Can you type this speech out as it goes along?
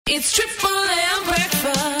It's Triple M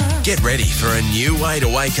breakfast. Get ready for a new way to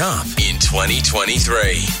wake up in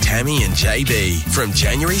 2023. Tammy and JB from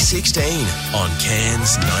January 16 on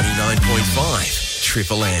Cairns 99.5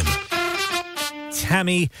 Triple M.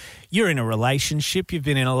 Tammy, you're in a relationship. You've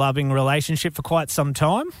been in a loving relationship for quite some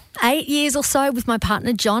time. 8 years or so with my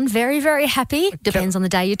partner, John. Very, very happy. Depends on the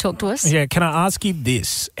day you talk to us. Yeah, can I ask you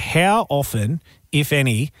this? How often, if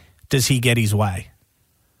any, does he get his way?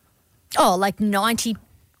 Oh, like 85%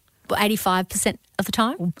 of the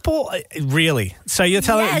time. Boy, really? So you're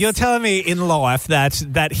telling me in life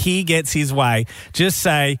that he gets his way. Just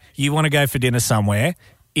say you want to go for dinner somewhere.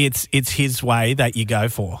 It's his way that you go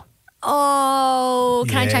for. Oh,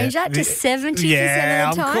 can I change that to 70% of the time?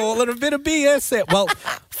 Yeah, I'm calling a bit of BS there. Well,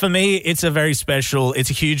 for me, it's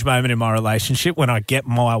a huge moment in my relationship when I get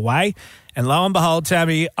my way. And lo and behold,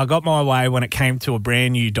 Tammy, I got my way when it came to a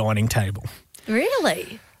brand new dining table.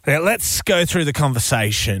 Really? Now, let's go through the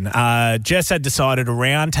conversation. Jess had decided a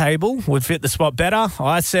round table would fit the spot better.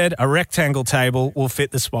 I said a rectangle table will fit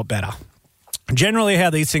the spot better. Generally, how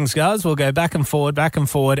these things go is we'll go back and forward,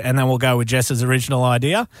 and then we'll go with Jess's original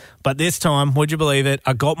idea. But this time, would you believe it,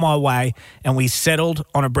 I got my way and we settled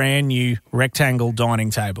on a brand new rectangle dining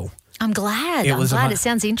table. I'm glad. It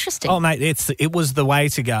sounds interesting. Oh, mate, it was the way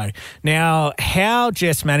to go. Now, how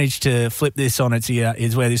Jess managed to flip this on its ear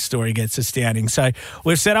is where this story gets astounding. So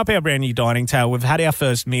we've set up our brand new dining table. We've had our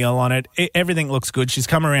first meal on it. Everything looks good. She's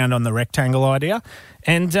come around on the rectangle idea.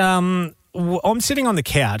 And I'm sitting on the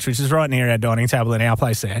couch, which is right near our dining table in our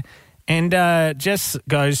place there. And Jess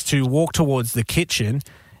goes to walk towards the kitchen.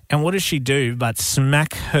 And what does she do but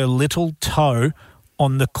smack her little toe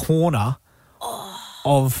on the corner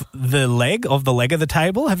of the leg of the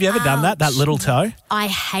table? Have you ever done that little toe? I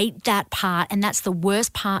hate that part, and that's the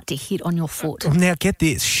worst part to hit on your foot. Now, get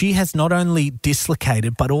this. She has not only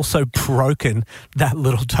dislocated but also broken that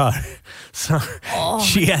little toe. So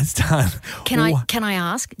she has done. Can I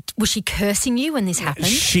ask, was she cursing you when this happened?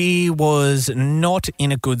 She was not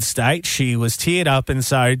in a good state. She was teared up, and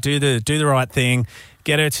so do the right thing.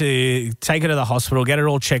 Take her to the hospital, get her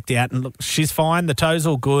all checked out, and look, she's fine. The toe's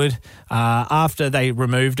all good. After they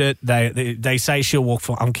removed it, they say she'll walk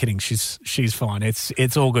fine. I'm kidding. She's fine.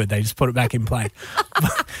 It's all good. They just put it back in place.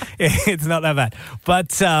 It's not that bad.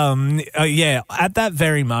 But at that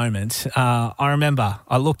very moment, I remember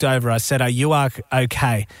I looked over. I said, "Are you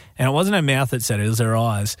okay?" And it wasn't her mouth that said it; it was her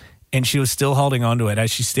eyes, and she was still holding on to it as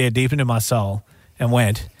she stared deep into my soul and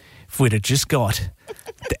went, "If we'd have just got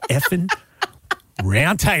the effing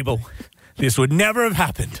round table, this would never have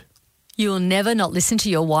happened." You'll never not listen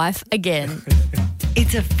to your wife again.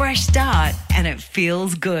 It's a fresh start and it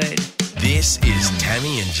feels good. This is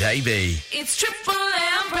Tammy and JB. It's Triple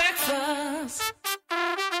M breakfast.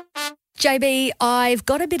 JB, I've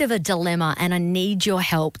got a bit of a dilemma and I need your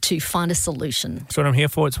help to find a solution. That's what I'm here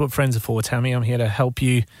for. It's what friends are for, Tammy. I'm here to help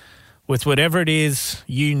you with whatever it is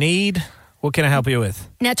you need. What can I help you with?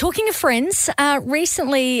 Now, talking of friends,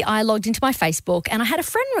 recently I logged into my Facebook and I had a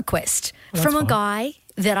friend request from a guy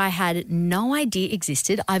that I had no idea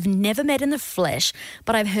existed. I've never met in the flesh,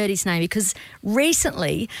 but I've heard his name because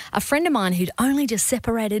recently a friend of mine who'd only just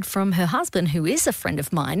separated from her husband, who is a friend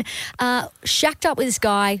of mine, shacked up with this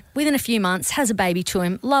guy within a few months, has a baby to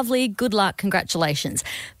him. Lovely, good luck, congratulations.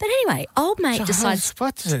 But anyway, old mate decides...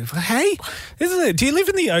 Hey, do you live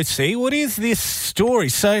in the OC? What is this story?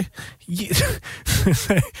 So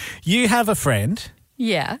you have a friend.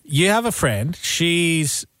 Yeah. You have a friend.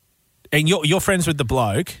 And you're friends with the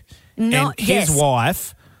bloke. No, and his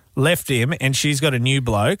wife left him and she's got a new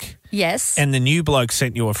bloke. Yes. And the new bloke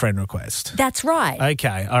sent you a friend request. That's right.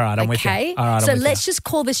 Okay. All right. I'm with you. Okay. All right. So let's just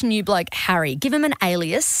call this new bloke Harry. Give him an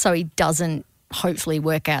alias so he doesn't hopefully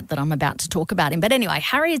work out that I'm about to talk about him. But anyway,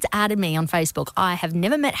 Harry has added me on Facebook. I have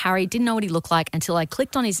never met Harry, didn't know what he looked like until I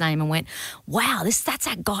clicked on his name and went, wow, that's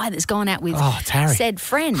that guy that's gone out with said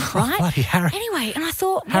friend, right? Bloody Harry. Anyway, and I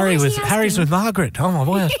thought, Harry's with Margaret. Oh, my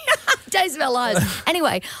word. Days of our lives.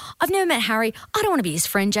 Anyway, I've never met Harry. I don't want to be his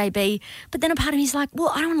friend, JB. But then a part of me is like,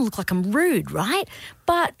 well, I don't want to look like I'm rude, right?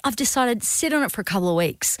 But I've decided to sit on it for a couple of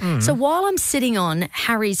weeks. So while I'm sitting on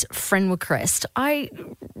Harry's friend request, I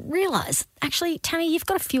realise, actually, Tammy, you've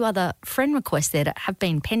got a few other friend requests there that have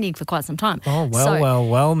been pending for quite some time. Oh,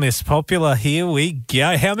 well, Miss Popular, here we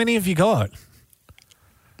go. How many have you got?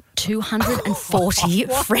 240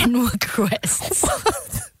 friend requests.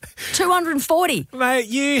 240. Mate,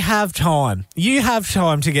 you have time. You have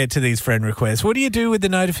time to get to these friend requests. What do you do with the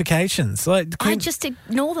notifications? I just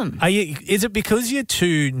ignore them. Is it because you're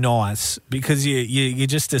too nice? Because you're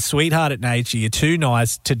just a sweetheart at nature, you're too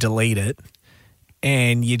nice to delete it?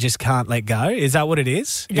 and you just can't let go? Is that what it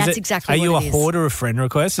is? That's exactly what Are you it a is. hoarder of friend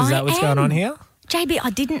requests? Is that what's going on here? JB, I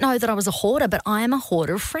didn't know that I was a hoarder, but I am a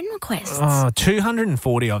hoarder of friend requests. Oh,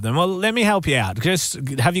 240 of them. Well, let me help you out. Just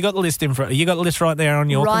have you got the list in front? You got the list right there on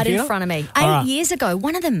your Right computer? in front of me. All right. 8 years ago,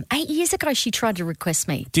 one of them, 8 years ago, she tried to request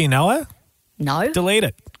me. Do you know her? No. Delete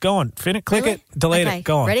it. Go on. Click Really? it. Delete Okay, it.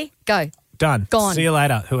 Go on. Ready? Go. Done. Gone. See you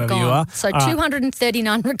later, whoever you are. So All right.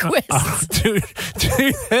 239 requests.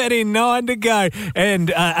 239 to go. And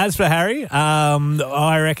as for Harry,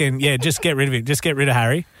 I reckon, just get rid of him. Just get rid of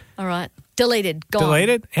Harry. All right. Deleted. Gone.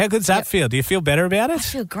 Deleted? How good's that feel? Do you feel better about it? I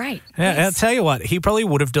feel great. Yeah, I'll Yes. tell you what, he probably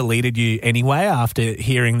would have deleted you anyway after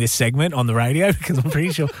hearing this segment on the radio because I'm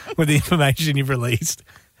pretty sure with the information you've released,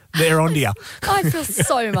 they're on to you. I feel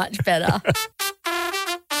so much better.